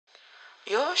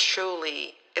Yours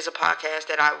truly is a podcast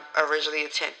that I originally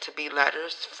intend to be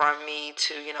letters from me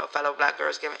to, fellow black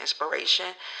girls giving inspiration.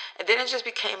 And then it just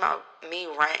became out me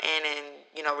ranting and,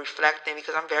 reflecting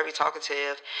because I'm very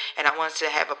talkative and I wanted to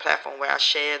have a platform where I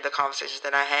share the conversations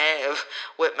that I have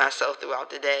with myself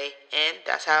throughout the day. And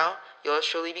that's how yours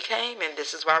truly became. And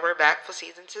this is why we're back for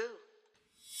season 2.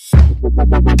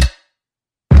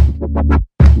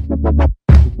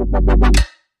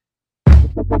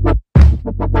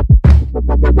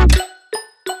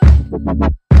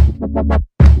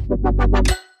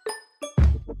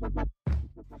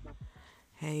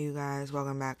 Hey, you guys,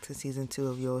 welcome back to season 2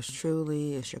 of Yours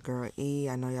Truly. It's your girl E.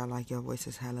 I know y'all like your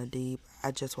voices hella deep.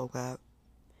 I just woke up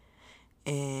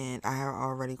and I have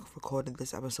already recorded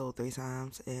this episode 3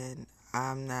 times, and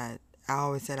I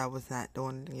always said I was not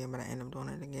doing it again, but I end up doing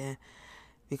it again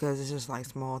because it's just like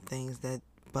small things that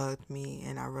bugged me,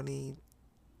 and I really,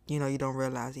 you don't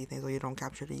realize these things or you don't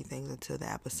capture these things until the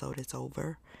episode is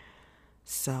over.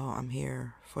 So I'm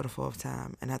here for the 4th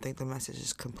time, and I think the message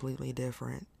is completely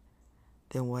different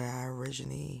than what I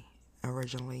originally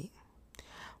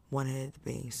wanted it to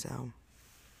be.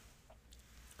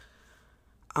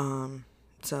 Um,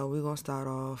 so we're gonna start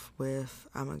off with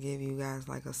I'm gonna give you guys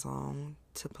like a song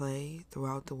to play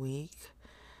throughout the week,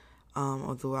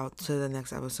 or throughout to the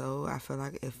next episode. I feel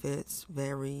like it fits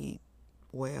very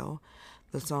well.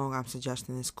 The song I'm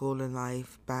suggesting is "School in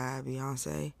Life" by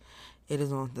Beyonce. It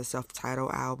is on the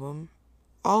self-titled album.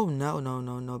 Oh,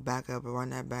 no, back up,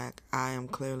 run that back. I am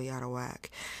clearly out of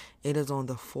whack. It is on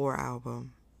the 4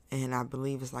 album, and I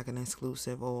believe it's like an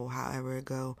exclusive or however it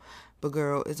go. But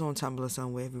girl, it's on Tumblr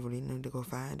somewhere if you really need to go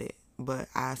find it. But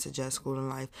I suggest School in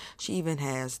Life. She even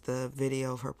has the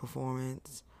video of her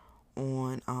performance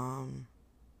on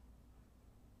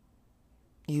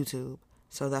YouTube.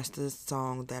 So that's the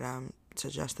song that I'm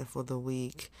suggesting for the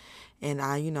week. And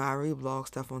I read blog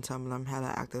stuff on Tumblr. I'm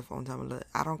hella active on Tumblr.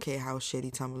 I don't care how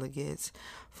shitty Tumblr gets.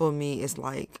 For me, it's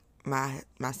like my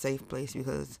safe place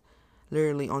because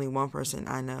literally only one person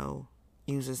I know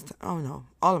uses. Oh no,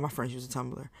 all of my friends use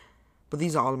Tumblr, but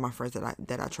these are all of my friends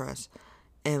that I trust.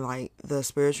 And like the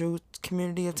spiritual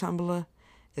community of Tumblr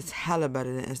is hella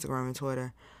better than Instagram and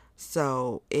Twitter.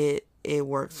 So it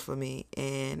works for me.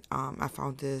 And I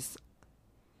found this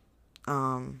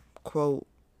quote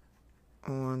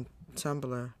on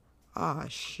Tumblr. Ah,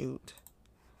 shoot.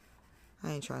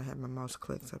 I ain't trying to have my mouse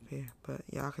clicked up here, but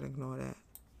y'all can ignore that.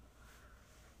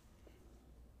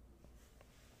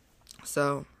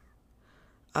 So,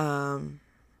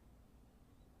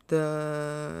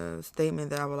 the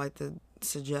statement that I would like to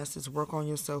suggest is work on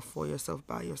yourself, for yourself,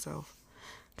 by yourself.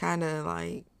 Kind of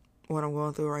like what I'm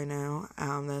going through right now.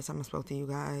 Last time I spoke to you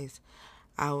guys,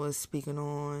 I was speaking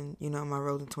on, my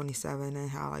road to 27 and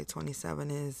how like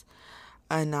 27 is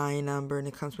a 9 number and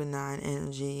it comes with 9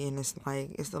 energy, and it's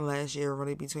like it's the last year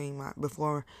really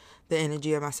before the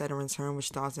energy of my Saturn return, which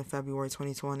starts in February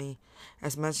 2020.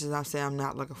 As much as I say I'm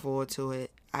not looking forward to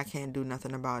it, I can't do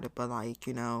nothing about it but like,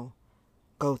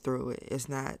 go through it. It's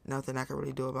not nothing I can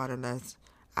really do about it unless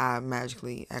I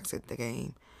magically exit the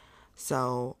game.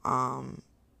 So,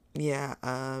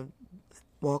 yeah,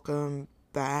 welcome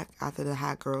back after the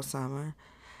hot girl summer.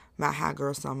 My hot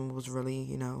girl summer was really,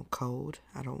 cold.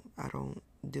 I don't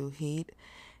do heat,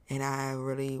 and I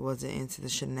really wasn't into the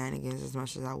shenanigans as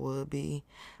much as I would be.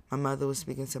 My mother was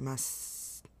speaking to my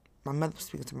mother was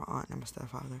speaking to my aunt, not my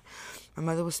stepfather. My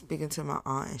mother was speaking to my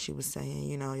aunt, and she was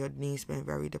saying, your niece been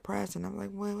very depressed, and I'm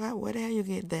like, well, where the hell you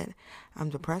get that I'm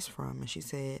depressed from? And she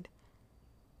said,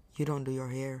 you don't do your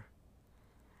hair.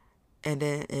 And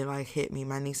then it like hit me.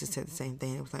 My nieces said the same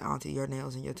thing. It was like, Auntie, your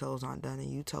nails and your toes aren't done,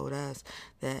 and you told us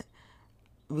that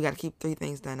we got to keep 3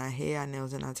 things done: our hair, our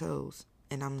nails, and our toes.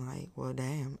 And I'm like, well,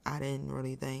 damn, I didn't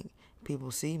really think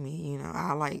people see me.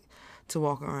 I like to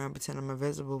walk around pretend I'm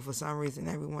invisible. For some reason,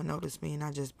 everyone noticed me, and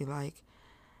I just be like,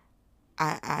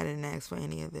 I didn't ask for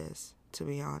any of this, to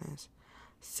be honest.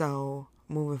 So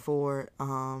moving forward,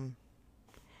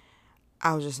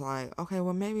 I was just like, okay,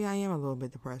 well, maybe I am a little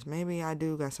bit depressed. Maybe I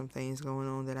do got some things going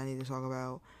on that I need to talk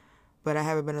about. But I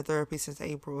haven't been to therapy since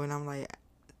April, and I'm like,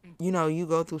 you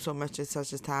go through so much in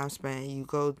such a time span. You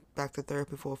go back to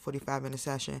therapy for a 45-minute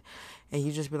session, and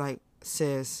you just be like,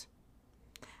 sis,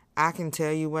 I can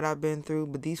tell you what I've been through,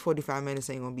 but these 45 minutes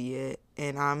ain't gonna be it.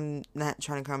 And I'm not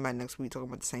trying to come back next week talking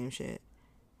about the same shit.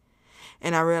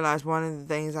 And I realized one of the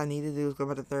things I need to do is go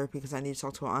back to therapy because I need to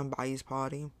talk to an unbiased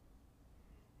party.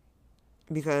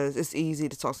 Because it's easy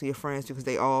to talk to your friends because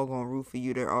they all gonna root for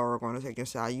you. They're all gonna take your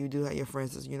side. You do have your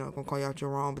friends that's, gonna call you out your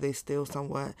wrong, but they still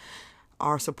somewhat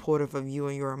are supportive of you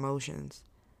and your emotions.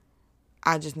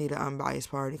 I just need an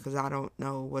unbiased party because I don't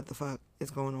know what the fuck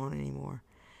is going on anymore.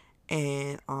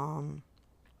 And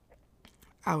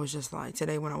I was just like,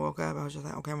 today when I woke up, I was just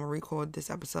like, okay, I'm going to record this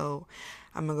episode.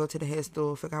 I'm going to go to the hair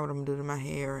store, figure out what I'm going to do to my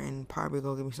hair, and probably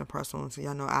go get me some press-ons. So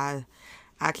y'all know I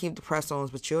keep the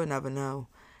press-ons, but you'll never know.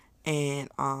 And,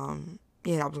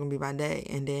 yeah, that was going to be my day.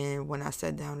 And then when I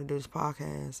sat down to do this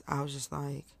podcast, I was just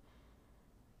like,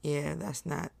 yeah, that's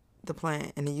not the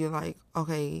plan. And then you're like,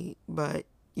 okay, but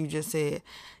you just said,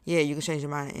 yeah, you can change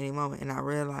your mind at any moment. And I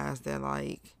realized that,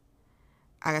 like,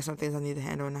 I got some things I need to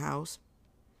handle in the house.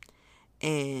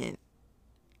 And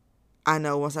I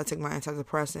know once I take my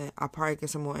antidepressant, I'll probably get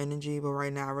some more energy. But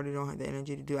right now, I really don't have the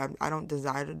energy to do it. I don't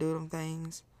desire to do them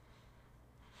things.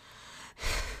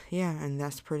 Yeah, and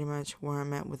that's pretty much where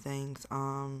I'm at with things.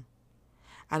 I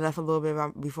left a little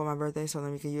bit before my birthday, so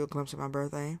let me give you a glimpse of my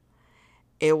birthday.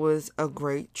 It was a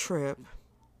great trip.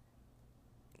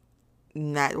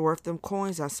 Not worth the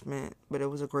coins I spent, but it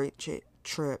was a great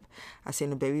trip. I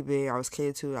seen a baby bear. I was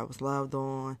catered to. I was loved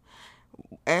on.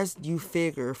 As you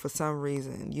figure, for some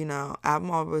reason, you know,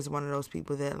 I'm always one of those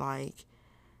people that, like,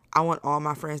 I want all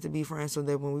my friends to be friends so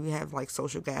that when we have, like,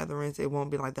 social gatherings, it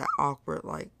won't be, like, that awkward,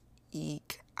 like,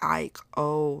 eek, ike,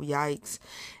 oh, yikes,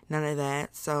 none of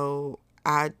that. So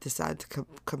I decided to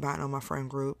combine all my friend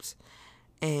groups,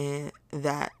 and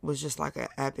that was just, like, an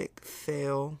epic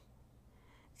fail,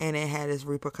 and it had its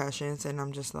repercussions, and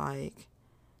I'm just like,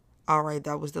 all right,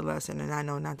 that was the lesson, and I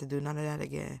know not to do none of that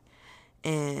again.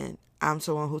 And I'm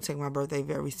someone who take my birthday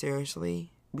very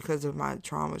seriously because of my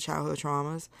childhood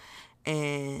traumas.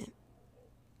 And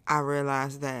I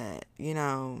realized that, you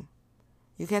know,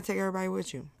 you can't take everybody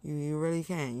with you. You really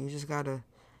can't. You gotta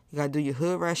do your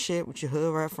hood rat shit with your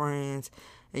hood rat friends.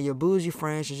 And your bougie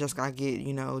friends, you just gotta get,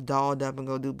 you know, dolled up and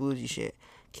go do bougie shit.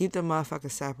 Keep the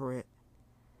motherfuckers separate.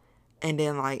 And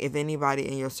then, like, if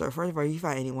anybody in your circle, first of all, if you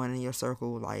find anyone in your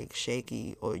circle, like,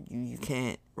 shaky or you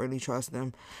can't really trust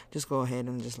them, just go ahead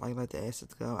and just, like, let the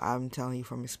assets go. I'm telling you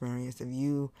from experience, if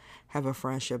you have a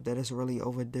friendship that is really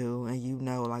overdue and you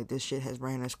know, like, this shit has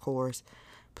ran its course,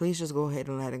 please just go ahead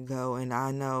and let it go. And I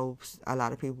know a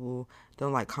lot of people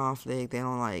don't like conflict. They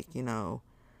don't like, you know,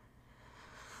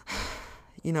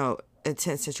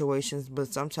 intense situations. But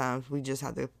sometimes we just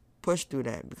have to push through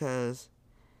that because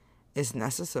it's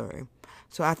necessary.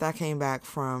 So after I came back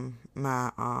from my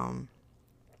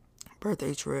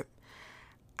birthday trip,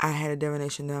 I had a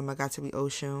divination done. I got to be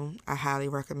Oshun. I highly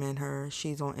recommend her.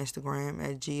 She's on Instagram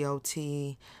at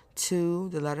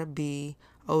GOT2, the letter B,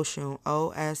 Oshun,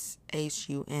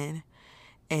 OSHUN.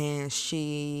 And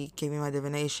she gave me my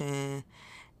divination,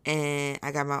 and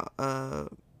I got my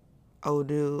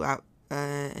Odu. I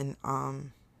got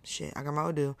my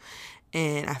Odu,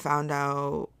 and I found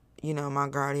out, you know, my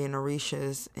guardian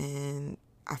Orishas, and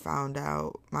I found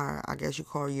out my, I guess you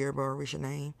call Yoruba Orisha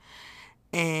name.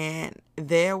 And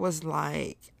there was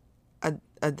like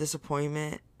a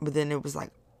disappointment, but then it was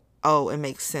like, oh, it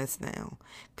makes sense now.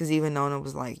 Because even Nona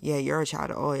was like, yeah, you're a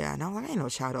child of Oya. And I was like, I ain't no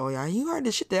child of Oya. You heard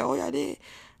the shit that Oya did?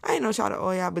 I ain't no child of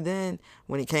Oya. But then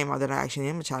when it came out that I actually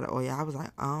am a child of Oya, I was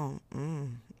like, oh,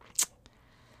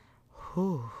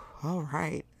 whew, all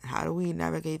right. How do we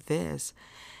navigate this?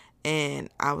 And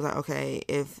I was like, okay,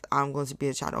 if I'm going to be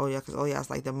a child of Oya, because Oya is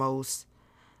like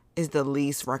is the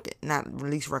least, not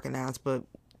least recognized, but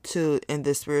in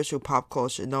the spiritual pop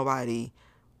culture, nobody,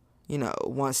 you know,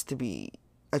 wants to be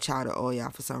a child of Oya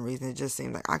for some reason. It just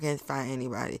seems like I can't find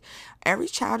anybody. Every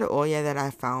child of Oya that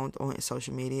I found on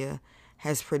social media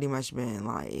has pretty much been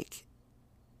like,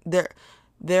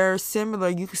 they're similar.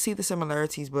 You can see the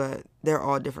similarities, but they're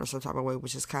all different some type of way,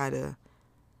 which is kind of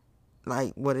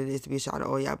like what it is to be a child of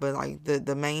Oya. But like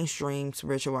the mainstream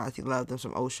spirituality love them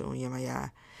some Osho and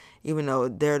Yemaya. Even though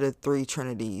they're the three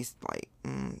trinities, like,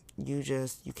 you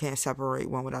can't separate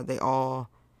one without, they all,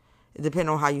 depending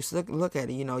on how you look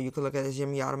at it, you know, you could look at it as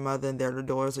Yemaya the mother and they're the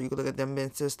daughters, or you could look at them being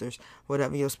sisters,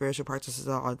 whatever your spiritual practices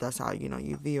are, that's how, you know,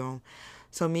 you view them.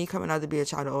 So me coming out to be a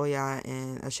child of Oya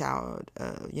and a child,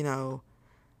 you know,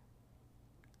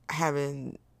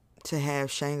 having to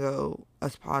have Shango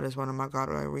as part as one of my God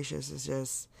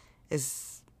Orishas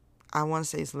is I want to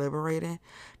say it's liberating,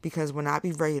 because when I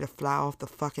be ready to fly off the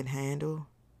fucking handle,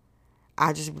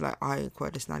 I just be like, all right,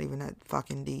 quit. It's not even that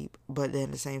fucking deep. But then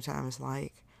at the same time, it's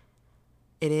like,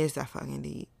 it is that fucking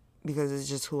deep, because it's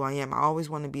just who I am. I always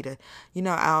want to be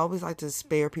I always like to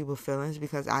spare people feelings,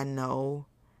 because I know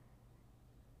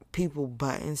people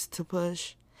buttons to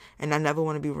push, and I never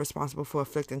want to be responsible for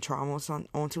inflicting trauma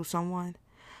onto someone.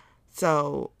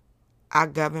 So I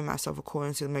govern myself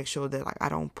according to make sure that, like, I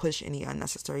don't push any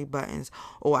unnecessary buttons,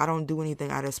 or I don't do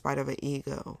anything out of spite of an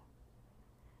ego.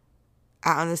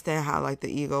 I understand how like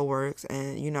the ego works,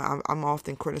 and I'm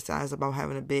often criticized about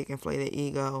having a big inflated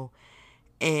ego,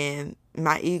 and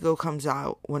my ego comes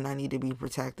out when I need to be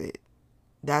protected.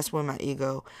 That's when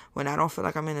when I don't feel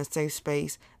like I'm in a safe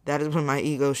space, that is when my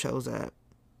ego shows up.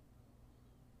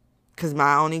 Because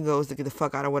my own ego is to get the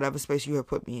fuck out of whatever space you have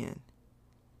put me in.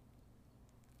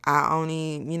 I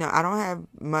only, I don't have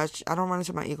much, I don't run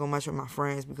into my ego much with my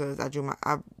friends, because I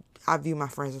view my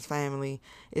friends as family.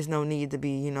 There's no need to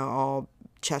be, all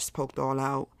chest poked all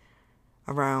out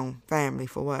around family.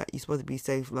 For what? You're supposed to be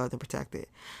safe, loved, and protected.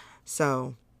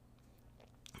 So,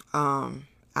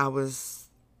 I was,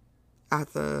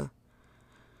 after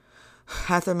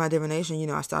my divination,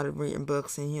 I started reading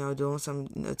books and, doing some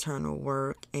internal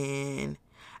work, and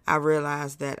I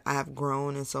realized that I have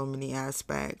grown in so many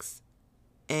aspects,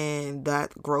 and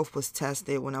that growth was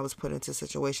tested when I was put into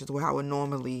situations where I would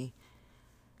normally,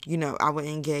 I would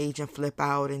engage and flip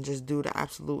out and just do the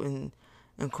absolute and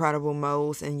incredible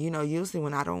most. And, usually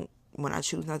when I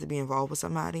choose not to be involved with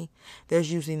somebody,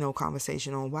 there's usually no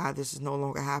conversation on why this is no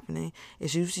longer happening.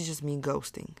 It's usually just me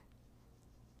ghosting.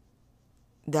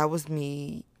 That was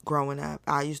me growing up.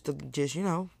 I used to just,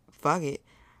 fuck it.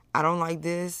 I don't like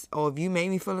this. Or if you made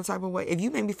me feel a type of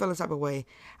way,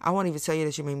 I won't even tell you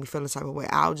that you made me feel a type of way.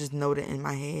 I'll just note it in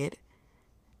my head.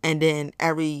 And then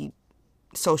every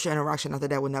social interaction after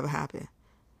that would never happen.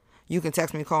 You can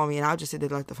text me, call me, and I'll just sit there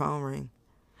let the phone ring.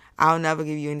 I'll never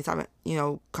give you any type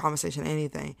of, conversation,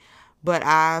 anything. But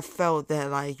I felt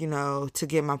that, like, to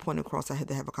get my point across, I had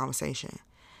to have a conversation.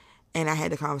 And I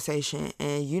had the conversation.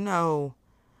 And,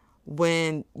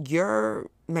 when you're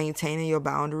maintaining your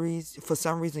boundaries, for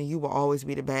some reason you will always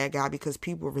be the bad guy, because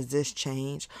people resist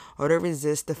change, or they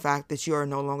resist the fact that you are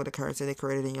no longer the character they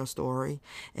created in your story.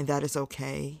 And that is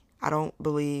okay. I don't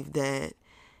believe that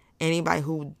anybody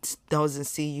who doesn't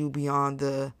see you beyond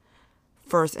the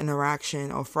first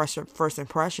interaction or first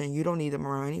impression, you don't need them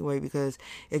around anyway. Because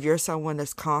if you're someone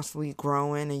that's constantly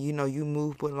growing and you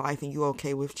move with life and you're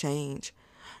okay with change,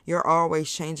 you're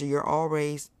always changing. You're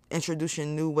always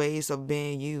introducing new ways of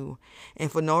being you. And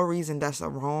for no reason that's a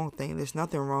wrong thing. There's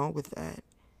nothing wrong with that.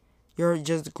 You're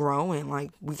just growing.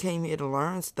 Like, we came here to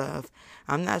learn stuff.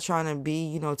 I'm not trying to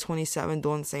be, 27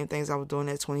 doing the same things I was doing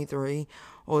at 23,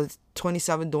 or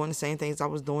 27 doing the same things I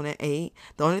was doing at 8.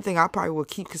 The only thing I probably would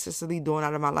keep consistently doing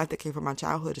out of my life that came from my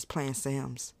childhood is playing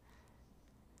Sims.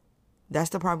 That's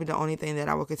probably the only thing that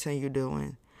I will continue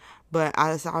doing. But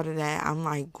outside of that, I'm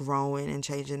like growing and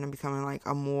changing and becoming like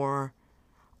a more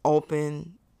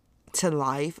open to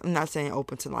life. I'm not saying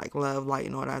open to like love, light,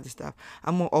 and all that other stuff.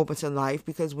 I'm more open to life,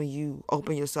 because when you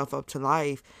open yourself up to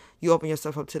life, you open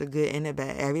yourself up to the good and the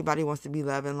bad. Everybody wants to be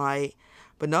love and light,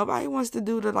 but nobody wants to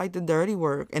do the dirty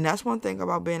work. And that's one thing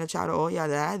about being a child of Oya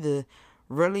that I had to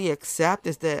really accept,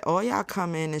 is that Oya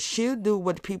come in and she'll do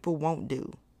what people won't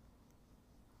do.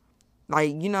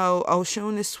 Like,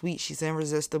 Oshun is sweet. She's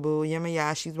irresistible.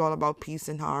 Yemaya, she's all about peace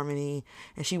and harmony.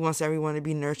 And she wants everyone to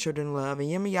be nurtured and loved. And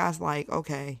Yemaya's like,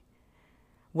 okay,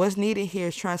 what's needed here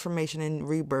is transformation and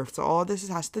rebirth. So all this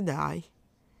has to die.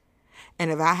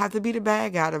 And if I have to be the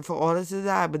bad guy for all this to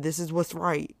die, but this is what's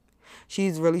right.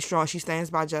 She's really strong. She stands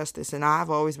by justice. And I've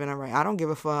always been right. I don't give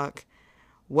a fuck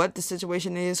what the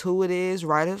situation is, who it is.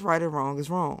 Right is right and wrong is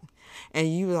wrong.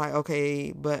 And you were like,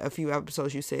 okay, but a few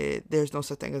episodes you said there's no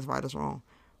such thing as right or wrong.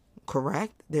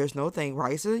 Correct? There's no thing.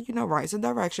 Right's a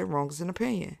direction, wrong is an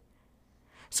opinion.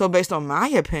 So based on my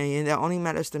opinion, that only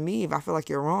matters to me. If I feel like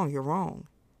you're wrong, you're wrong.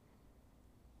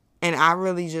 And I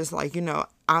really just like,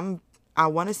 I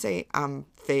want to say I'm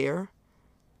fair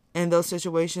in those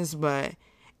situations, but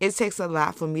it takes a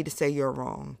lot for me to say you're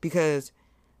wrong, because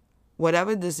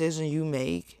whatever decision you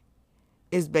make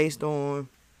is based on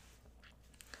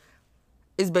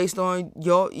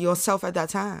yourself at that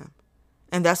time.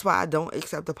 And that's why I don't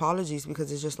accept apologies,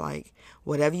 because it's just like,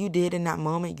 whatever you did in that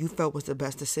moment, you felt was the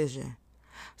best decision.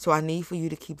 So I need for you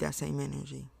to keep that same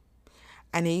energy.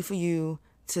 I need for you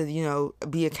to,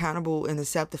 be accountable and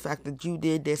accept the fact that you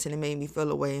did this and it made me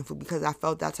feel a way. And because I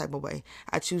felt that type of way,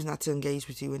 I choose not to engage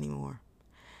with you anymore.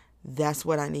 That's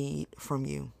what I need from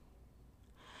you.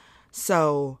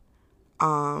 So,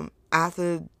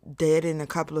 after deading a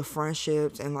couple of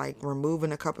friendships and like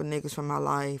removing a couple of niggas from my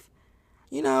life,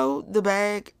 the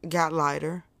bag got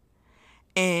lighter.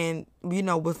 And,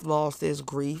 with loss, there's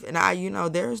grief. And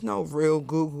there's no real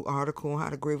Google article on how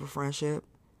to grieve a friendship.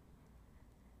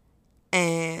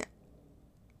 And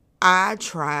I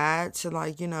tried to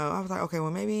I was like, okay,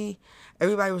 well, maybe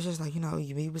everybody was just like,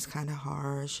 he was kind of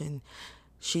harsh and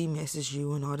she misses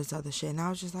you and all this other shit. And I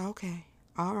was just like, okay,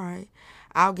 all right,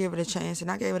 I'll give it a chance.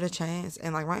 And I gave it a chance.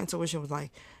 And like my intuition was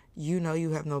like, you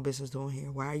have no business doing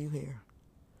here. Why are you here?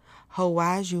 Ho,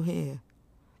 why is you here?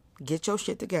 Get your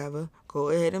shit together. Go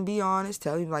ahead and be honest.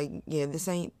 Tell you, like, yeah, this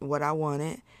ain't what I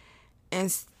wanted.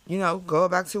 And, go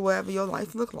back to whatever your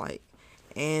life looked like.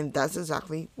 And that's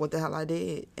exactly what the hell I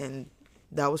did. And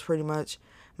that was pretty much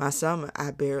my summer.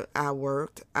 I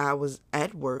worked. I was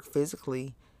at work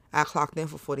physically. I clocked in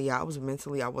for 40 hours.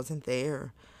 Mentally, I wasn't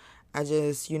there. I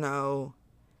just,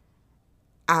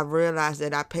 I realized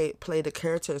that I played a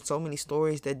character in so many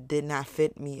stories that did not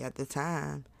fit me at the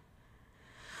time.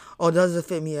 Or doesn't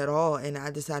fit me at all. And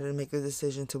I decided to make a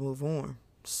decision to move on.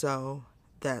 So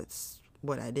that's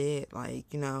what I did. Like,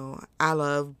 I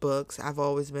love books. I've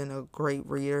always been a great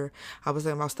reader. I was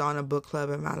thinking about starting a book club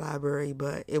in my library,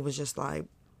 but it was just like,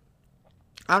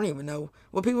 I don't even know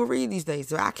what people read these days.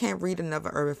 So I can't read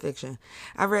another urban fiction.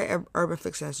 I read urban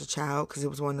fiction as a child because it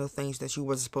was one of those things that you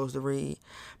wasn't supposed to read.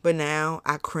 But now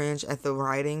I cringe at the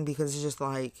writing because it's just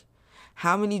like,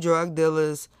 how many drug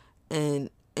dealers and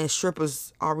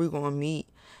strippers are we going to meet?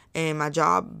 And my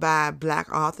job buy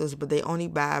black authors, but they only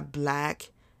buy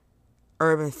black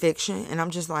urban fiction. And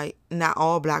I'm just like, not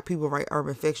all black people write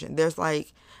urban fiction. There's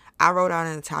like, I wrote out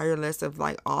an entire list of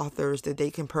like authors that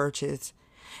they can purchase.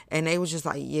 And they was just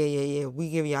like, yeah, we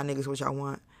give y'all niggas what y'all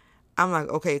want. I'm like,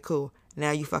 okay, cool.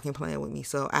 Now you fucking playing with me.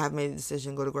 So I have made a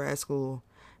decision to go to grad school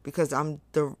because I'm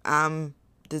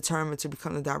determined to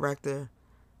become the director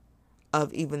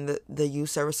of even the youth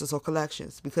services or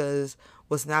collections. Because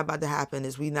what's not about to happen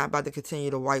is we not about to continue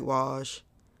to whitewash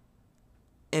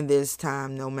in this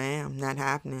time. No, ma'am, not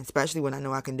happening. Especially when I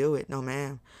know I can do it. No,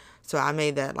 ma'am. So I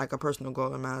made that like a personal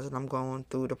goal of mine, and I'm going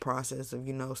through the process of,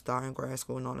 starting grad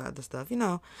school and all that other stuff,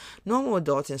 normal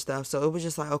adulting stuff. So it was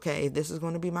just like, okay, if this is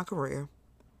going to be my career,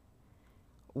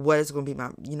 what is going to be my,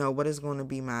 what is going to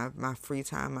be my free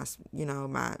time,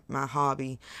 my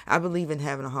hobby. I believe in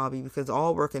having a hobby because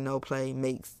all work and no play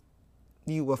makes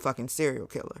you a fucking serial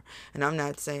killer. And I'm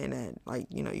not saying that like,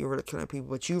 you're really killing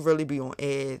people, but you really be on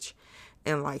edge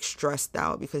and like stressed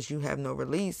out because you have no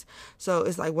release. So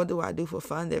it's like, what do I do for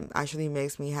fun that actually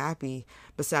makes me happy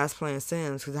besides playing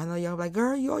Sims? Because I know y'all like,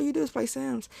 girl, all you do is play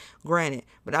Sims. Granted,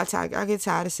 but I get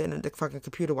tired of sitting at the fucking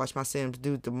computer watch my Sims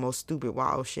do the most stupid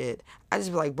wild shit. I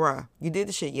just be like, bruh, you did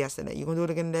the shit yesterday, you gonna do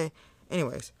it again today?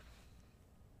 Anyways,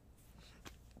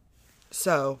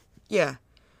 so yeah,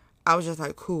 I was just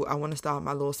like, cool, I want to start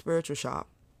my little spiritual shop.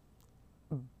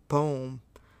 Boom,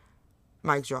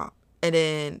 mic drop. And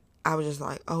then I was just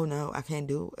like, oh no, I can't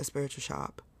do a spiritual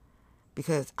shop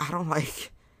because I don't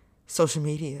like social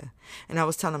media. And I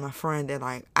was telling my friend that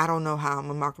like, I don't know how I'm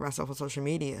gonna market myself on social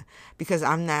media because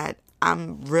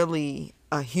I'm really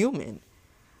a human.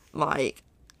 Like,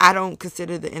 I don't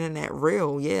consider the internet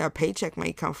real. Yeah, a paycheck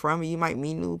may come from it. You might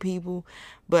meet new people,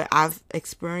 but I've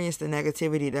experienced the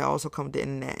negativity that also comes with the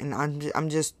internet, and I'm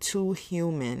just too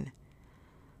human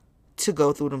to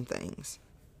go through them things.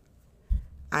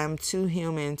 I'm too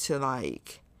human to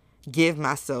like give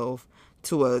myself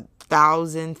to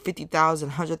 1,000, 50,000,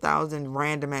 100,000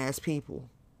 random ass people.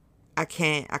 I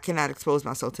cannot expose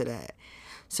myself to that.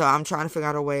 So I'm trying to figure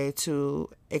out a way to,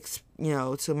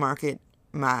 to market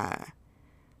my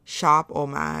shop or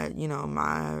my,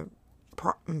 my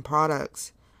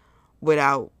products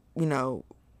without,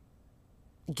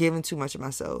 giving too much of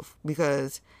myself,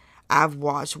 because I've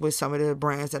watched with some of the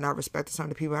brands that I respected, some of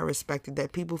the people I respected,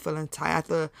 that people feel entitled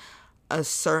after a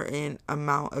certain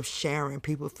amount of sharing.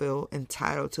 People feel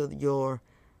entitled to your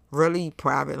really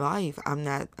private life. I'm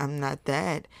not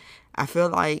that. I feel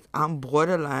like I'm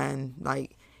borderline.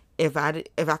 Like if I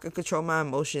could control my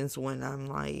emotions when I'm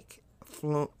like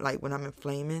when I'm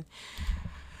inflaming,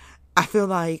 I feel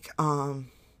like I'm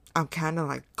kind of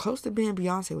like close to being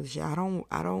Beyonce with shit. I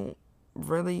don't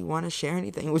really want to share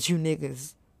anything with you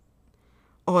niggas.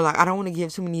 Or like I don't want to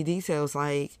give too many details.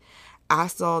 Like I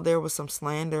saw there was some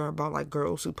slander about like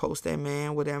girls who post their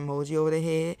man with an emoji over their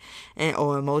head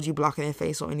or emoji blocking their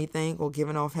face or anything or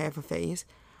giving off half a face.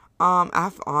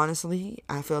 I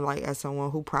feel like as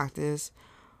someone who practice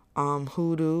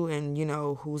hoodoo and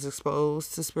who's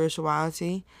exposed to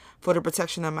spirituality, for the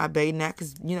protection of my baby neck,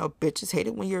 because bitches hate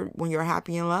it when you're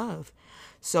happy in love.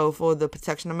 So for the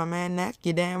protection of my man neck,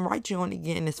 you're damn right you only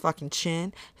getting his fucking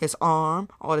chin, his arm,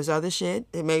 all this other shit.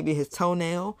 It may be his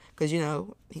toenail, because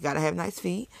he gotta have nice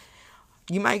feet.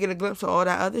 You might get a glimpse of all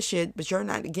that other shit, but you're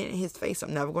not getting his face.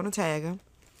 I'm never gonna tag him.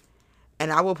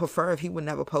 And I would prefer if he would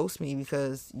never post me,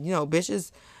 because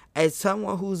bitches, as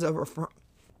someone who's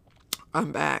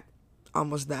I'm back,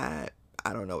 almost died.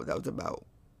 I don't know what that was about,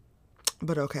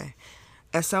 but okay.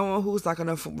 As someone who's like a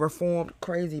reformed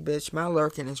crazy bitch, my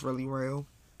lurking is really real.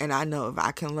 And I know if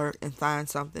I can lurk and find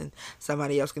something,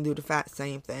 somebody else can do the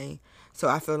same thing. So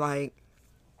I feel like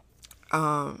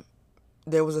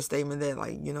there was a statement that,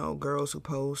 like, you know, girls who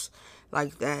post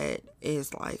like that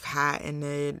is like hiding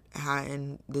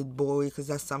the boy because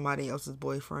that's somebody else's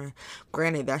boyfriend.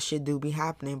 Granted, that shit do be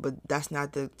happening, but that's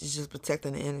not it's just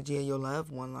protecting the energy of your loved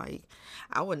one. Like,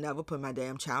 I would never put my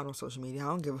damn child on social media. I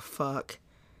don't give a fuck.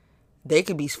 They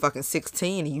could be fucking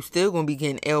 16 and you still gonna be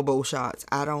getting elbow shots.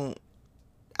 I don't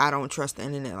trust the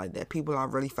internet like that. People are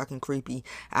really fucking creepy.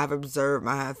 I've observed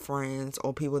my friends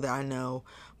or people that I know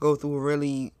go through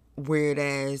really weird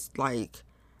ass, like,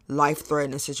 life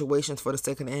threatening situations for the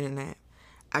sake of the internet.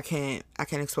 I can't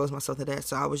expose myself to that.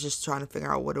 So I was just trying to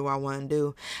figure out, what do I want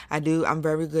to do. I'm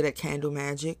very good at candle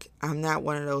magic. I'm not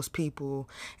one of those people,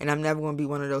 and I'm never going to be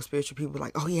one of those spiritual people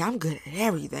like, oh yeah, I'm good at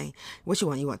everything. What you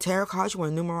want? You want tarot cards? You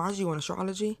want numerology? You want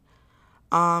astrology?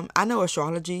 I know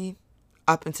astrology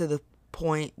up until the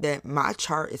point that my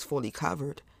chart is fully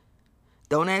covered.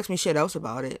 Don't ask me shit else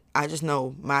about it. I just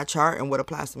know my chart and what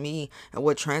applies to me and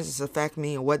what transits affect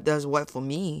me and what does what for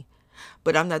me.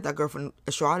 But I'm not that girl for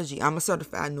astrology. I'm a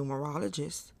certified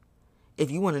numerologist.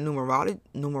 If you want a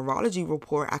numerology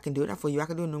report, I can do that for you. I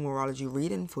can do a numerology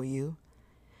reading for you.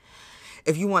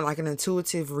 If you want like an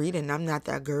intuitive reading, I'm not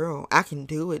that girl. I can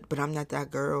do it, but I'm not that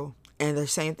girl. And the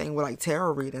same thing with like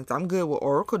tarot readings. I'm good with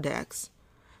oracle decks.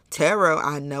 Tarot,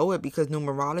 I know it because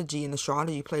numerology and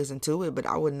astrology plays into it, but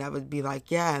I would never be like,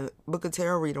 yeah, book a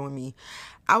tarot reader with me.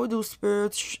 I would do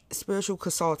spiritual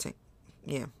consulting.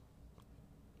 Yeah.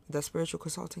 That's spiritual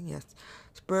consulting? Yes.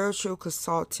 Spiritual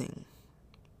consulting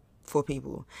for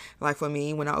people. Like for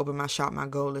me, when I open my shop, my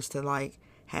goal is to like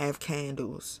have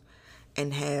candles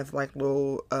and have like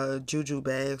little juju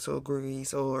bags or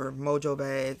grease or mojo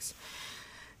bags.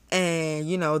 And,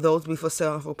 you know, those be for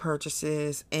selling for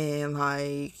purchases. And,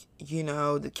 like, you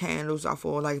know, the candles are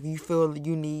for, like, if you feel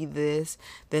you need this,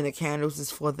 then the candles is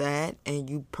for that. And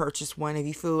you purchase one. If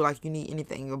you feel like you need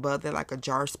anything above that, like a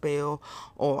jar spell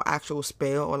or actual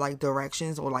spell or, like,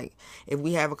 directions. Or, like, if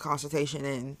we have a consultation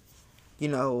and, you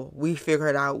know, we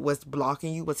figured out what's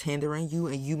blocking you, what's hindering you,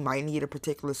 and you might need a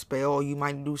particular spell or you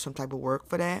might do some type of work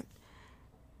for that,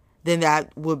 then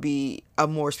that would be a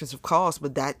more expensive cost,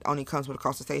 but that only comes with a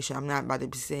consultation. I'm not about to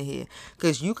be sitting here.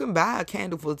 Because you can buy a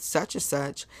candle for such and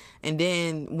such, and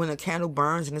then when a candle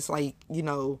burns and it's like, you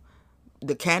know,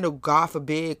 the candle, God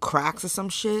forbid, cracks or some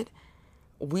shit,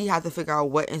 we have to figure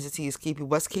out what entity is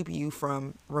what's keeping you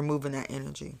from removing that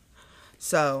energy.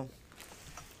 So,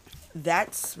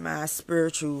 that's my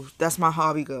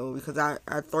hobby goal, because I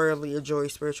thoroughly enjoy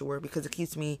spiritual work because it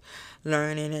keeps me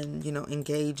learning and, you know,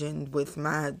 engaging with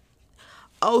my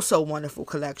so wonderful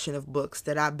collection of books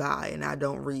that I buy and I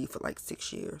don't read for like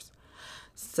 6 years.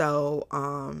 So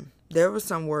there were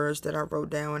some words that I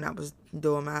wrote down when I was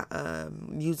doing my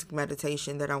music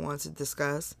meditation that I wanted to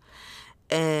discuss.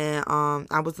 And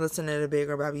I was listening to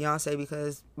Bigger by Beyonce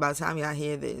because by the time y'all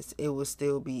hear this, it will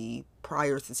still be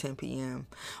prior to 10 p.m.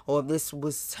 Or if this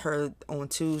was heard on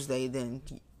Tuesday, then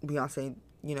Beyonce,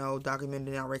 you know,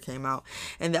 documentary already came out.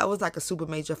 And that was like a super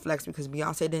major flex because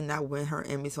Beyonce did not win her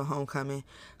Emmys for Homecoming.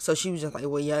 So she was just like,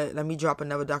 well, yeah, let me drop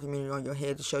another documentary on your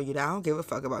head to show you that I don't give a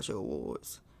fuck about your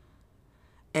awards.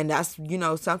 And that's, you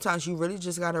know, sometimes you really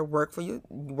just gotta work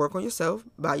on yourself,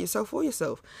 by yourself, for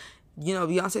yourself. You know,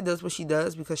 Beyonce does what she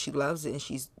does because she loves it and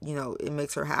she's, you know, it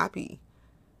makes her happy.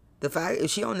 The fact, if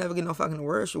she don't never get no fucking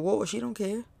awards, she don't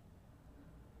care.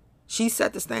 She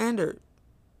set the standard.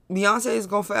 Beyonce is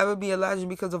going to forever be a legend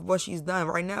because of what she's done.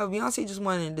 Right now, Beyonce just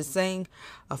wanted to sing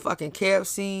a fucking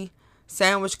KFC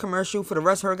sandwich commercial for the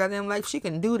rest of her goddamn life. She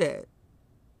can do that.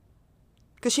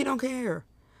 Because she don't care.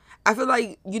 I feel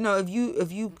like, you know,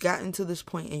 if you've gotten to this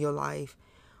point in your life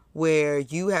where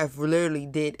you have literally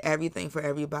did everything for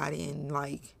everybody and,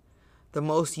 like, the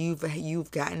most you've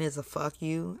gotten is a fuck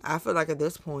you, I feel like at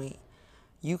this point,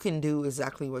 you can do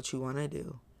exactly what you want to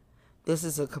do. This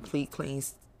is a complete clean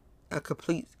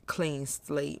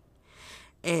slate.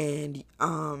 And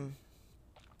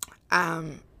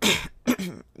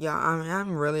yeah,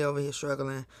 I'm really over here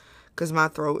struggling because my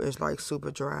throat is like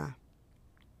super dry.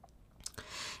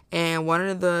 And one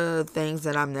of the things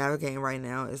that I'm navigating right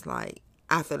now is like,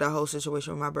 after the whole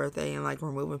situation with my birthday and like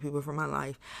removing people from my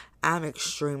life, I'm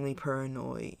extremely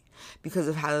paranoid because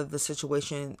of how the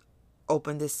situation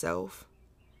opened itself.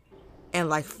 And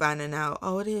like finding out,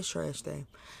 oh, it is trash day.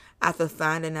 After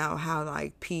finding out how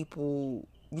like people,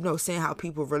 you know, seeing how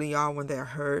people really are when they're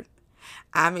hurt,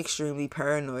 I'm extremely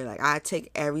paranoid. Like, I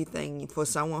take everything, for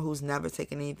someone who's never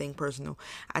taken anything personal,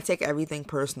 I take everything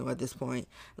personal at this point.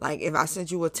 Like, if I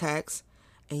send you a text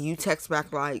and you text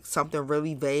back like something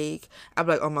really vague, I'm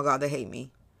like, oh my God, they hate me.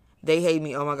 They hate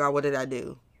me. Oh my God, what did I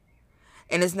do?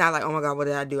 And it's not like, oh my God, what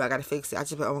did I do? I gotta fix it. I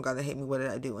just be like, oh my God, they hate me. What did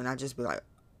I do? And I just be like,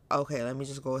 okay, let me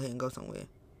just go ahead and go somewhere.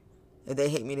 If they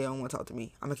hate me, they don't want to talk to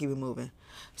me. I'm gonna keep it moving.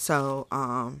 So,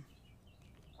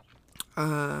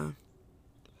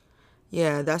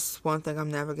 yeah, that's one thing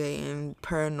I'm navigating,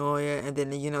 paranoia. And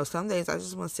then, some days I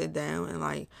just want to sit down and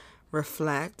like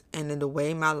reflect. And then the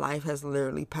way my life has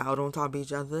literally piled on top of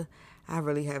each other, I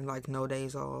really have like no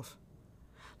days off.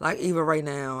 Like even right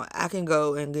now, I can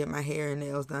go and get my hair and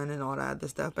nails done and all that other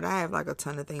stuff, but I have like a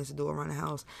ton of things to do around the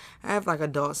house. I have like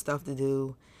adult stuff to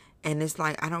do, and it's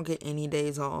like I don't get any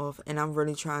days off, and I'm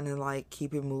really trying to like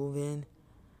keep it moving,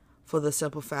 for the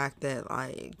simple fact that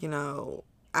like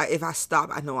if I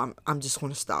stop, I know I'm just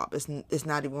going to stop. It's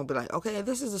not even going to be like, okay,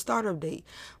 this is the startup date.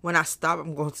 When I stop,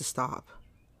 I'm going to stop,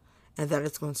 and that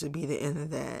is going to be the end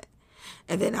of that,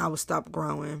 and then I will stop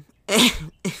growing.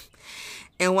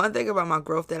 And one thing about my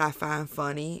growth that I find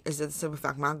funny is that the simple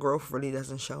fact my growth really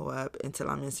doesn't show up until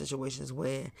I'm in situations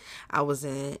where I was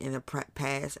in the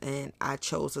past and I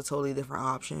chose a totally different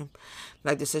option.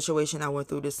 Like the situation I went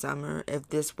through this summer, if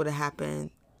this would have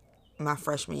happened my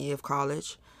freshman year of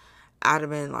college, I'd have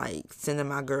been like sending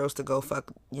my girls to go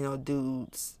fuck,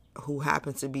 dudes who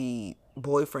happen to be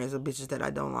boyfriends of bitches that I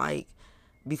don't like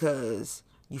because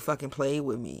you fucking played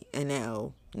with me. And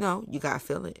now, no, you gotta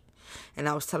feel it. And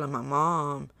I was telling my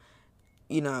mom,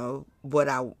 what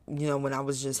when I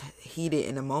was just heated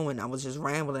in the moment, I was just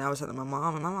rambling. I was telling my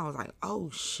mom, and my mom was like, oh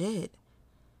shit,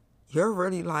 you're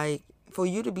really like, for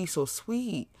you to be so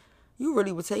sweet, you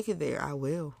really would take it there. I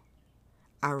will.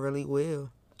 I really will.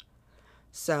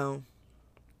 So,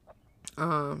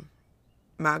 my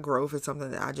growth is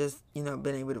something that I just, been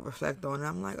able to reflect on. And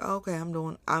I'm like, oh, okay, I'm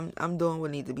doing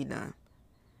what needs to be done.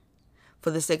 For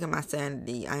the sake of my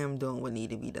sanity, I am doing what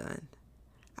needs to be done.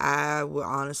 I will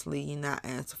honestly not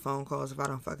answer phone calls if I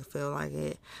don't fucking feel like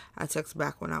it. I text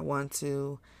back when I want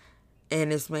to.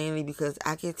 And it's mainly because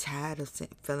I get tired of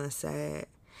feeling sad.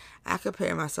 I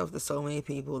compare myself to so many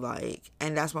people,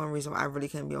 and that's one reason why I really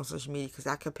can't be on social media, because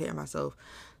I compare myself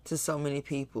to so many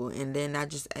people. And then I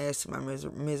just add to my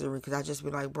misery, because I just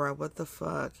be like, bro, what the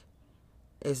fuck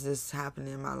is this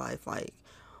happening in my life? Like,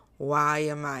 why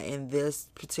am I in this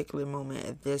particular moment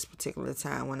at this particular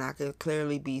time when I could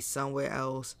clearly be somewhere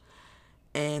else?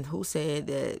 And who said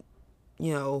that,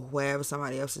 wherever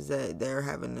somebody else is at, they're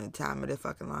having the time of their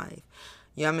fucking life?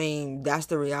 I mean, that's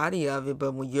the reality of it.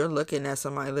 But when you're looking at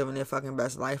somebody living their fucking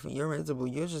best life and you're miserable,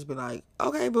 you'll just be like,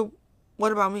 okay, but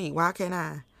what about me? Why can't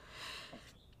I?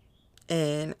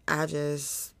 And I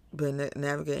just been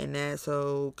navigating that.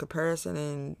 So comparison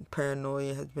and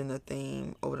paranoia has been a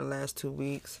theme over the last 2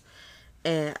 weeks.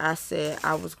 And I said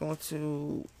I was going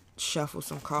to shuffle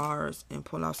some cards and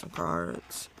pull out some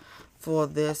cards for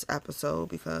this episode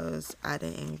because I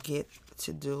didn't get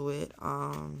to do it.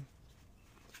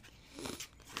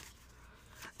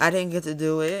 I didn't get to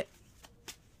do it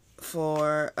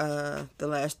for the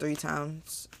last 3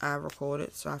 times I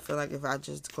recorded. So I feel like if I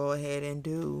just go ahead and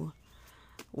do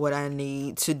what I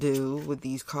need to do with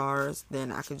these cards,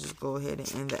 then I could just go ahead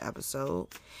and end the episode.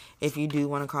 If you do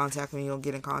want to contact me or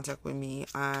get in contact with me,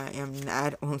 I am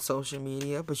not on social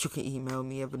media, but you can email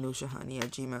me at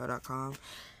venusiahoney@gmail.com.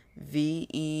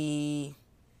 The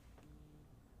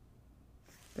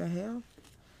hell?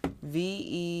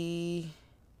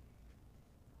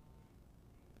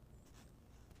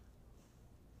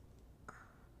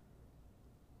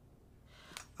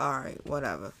 Alright,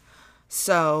 whatever.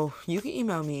 So, you can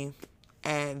email me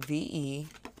at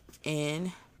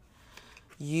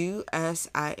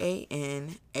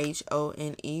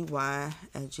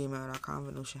venusianhoney@gmail.com,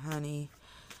 Venusia Honey.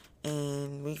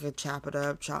 And we could chop it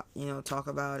up, talk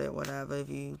about it, whatever. If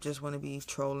you just want to be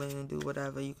trolling and do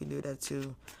whatever, you can do that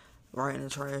too. Right in the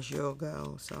trash, you'll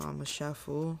go. So, I'm going to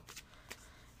shuffle.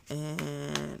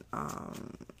 And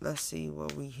let's see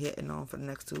what we hitting on for the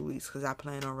next 2 weeks, because I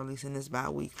plan on releasing this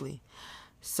bi-weekly.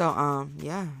 So,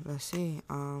 yeah, let's see.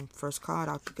 First card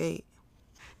out the gate.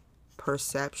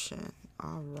 Perception.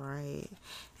 All right.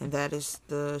 And that is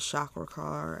the chakra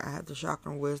card. I have the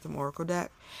Chakra and Wisdom Oracle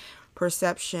deck.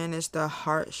 Perception is the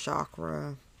heart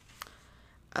chakra.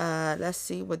 Let's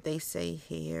see what they say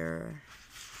here.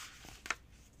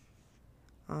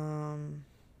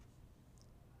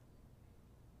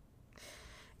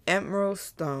 Emerald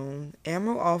stone.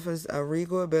 Emerald offers a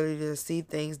regal ability to see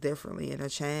things differently and a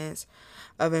chance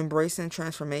of embracing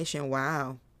transformation.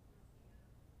 Wow.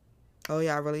 Oh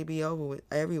yeah, I really be over with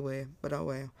everywhere, but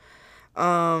oh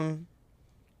well.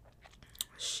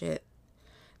 Shit.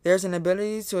 There's an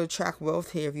ability to attract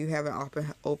wealth here if you have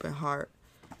an open heart.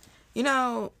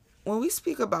 When we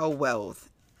speak about wealth,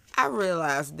 I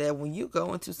realize that when you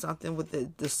go into something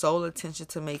with the sole intention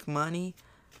to make money,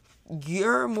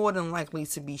 you're more than likely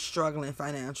to be struggling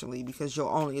financially because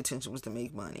your only intention was to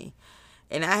make money.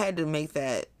 And I had to make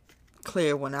that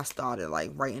clear when I started,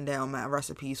 like, writing down my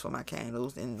recipes for my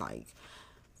candles and, like,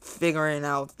 figuring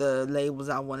out the labels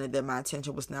I wanted, that my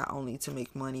intention was not only to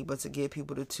make money but to give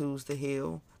people the tools to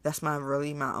heal. That's my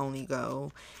only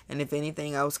goal. And if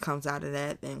anything else comes out of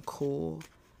that, then cool.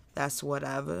 That's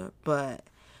whatever. But,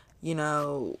 you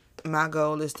know, my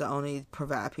goal is to only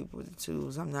provide people with the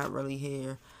tools. I'm not really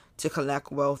here to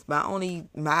collect wealth.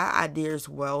 My idea is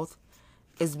wealth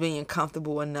is being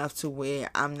comfortable enough to where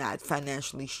I'm not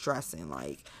financially stressing.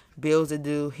 Like, bills to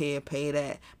do, here, pay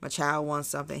that. My child wants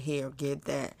something, here, get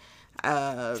that.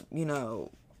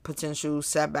 Potential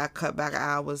setback, cutback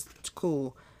hours,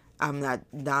 cool. I'm not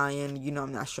dying,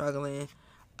 I'm not struggling.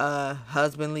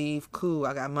 Husband leave, cool,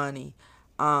 I got money.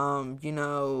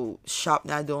 Shop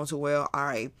not doing too well, all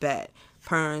right, bet.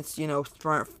 Parents,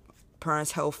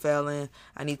 parents health failing,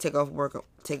 I need to take off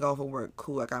of work,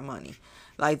 cool, I got money.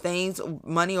 Like, things,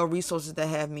 money or resources that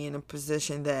have me in a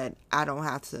position that I don't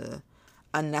have to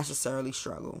unnecessarily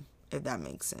struggle, if that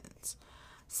makes sense.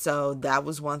 So that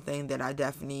was one thing that I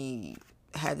definitely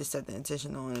had to set the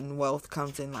intention on. And wealth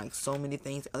comes in like so many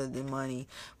things other than money.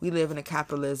 We live in a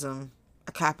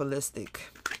capitalistic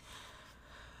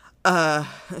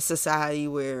society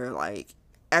where, like,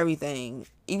 everything,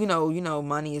 even though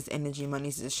money is energy, money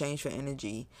is exchange for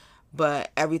energy, but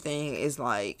everything is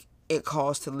like, it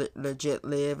costs to legit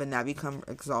live and not become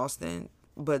exhausting.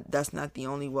 But that's not the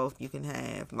only wealth you can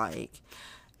have. Like,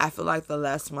 I feel like the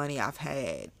less money I've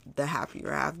had, the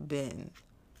happier I've been.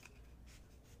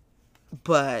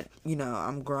 But,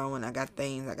 I'm growing. I got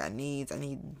things, I got needs, I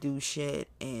need to do shit,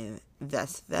 and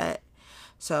that's that.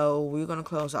 So we're going to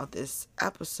close out this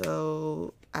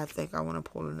episode. I think I want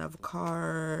to pull another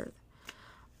card.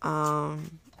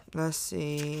 Let's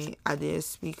see. I did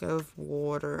speak of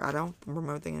water. I don't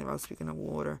remember thinking about speaking of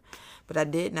water. But I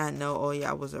did not know,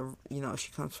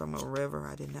 she comes from a river.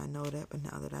 I did not know that, but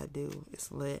now that I do, it's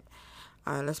lit.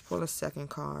 All right, let's pull a second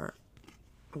card.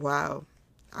 Wow.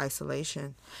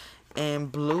 Isolation. And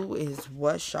blue is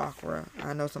what chakra?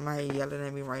 I know somebody yelling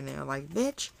at me right now like,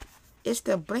 bitch, it's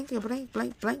the blinky blink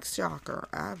blank blank chakra.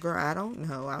 Girl, I don't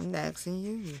know. I'm asking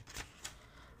you.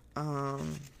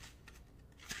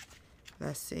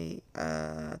 Let's see.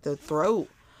 The throat.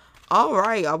 All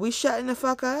right. Are we shutting the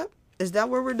fuck up? Is that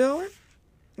what we're doing?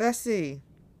 Let's see.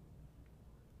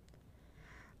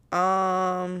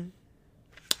 Oh,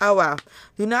 wow.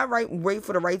 Do not wait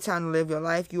for the right time to live your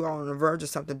life. You are on the verge of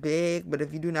something big, but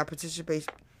if you do not participate,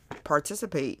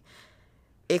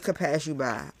 it could pass you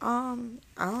by. I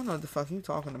don't know what the fuck you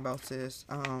talking about, sis.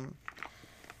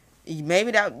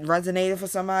 Maybe that resonated for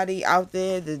somebody out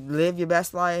there to live your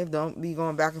best life. Don't be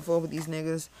going back and forth with these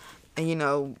niggas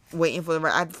and, waiting for the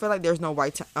right. I feel like there's no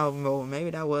right time. Oh, well,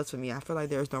 maybe that was for me. I feel like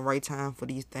there's no right time for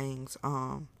these things.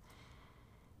 I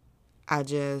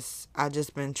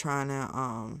just been trying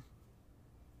to,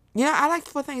 I like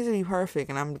for things to be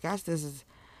perfect. And this is,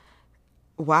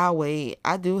 wow, wait.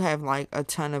 I do have like a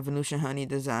ton of Venusian honey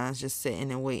designs just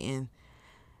sitting and waiting.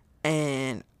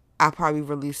 And I'll probably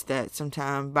release that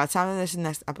sometime. By the time this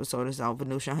next episode is out,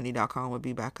 VenusianHoney.com will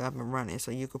be back up and running.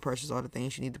 So you can purchase all the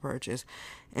things you need to purchase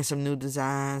and some new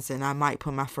designs. And I might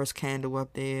put my first candle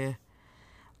up there.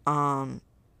 Yeah.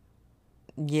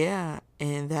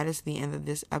 And that is the end of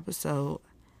this episode.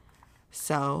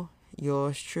 So,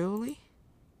 yours truly,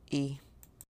 E.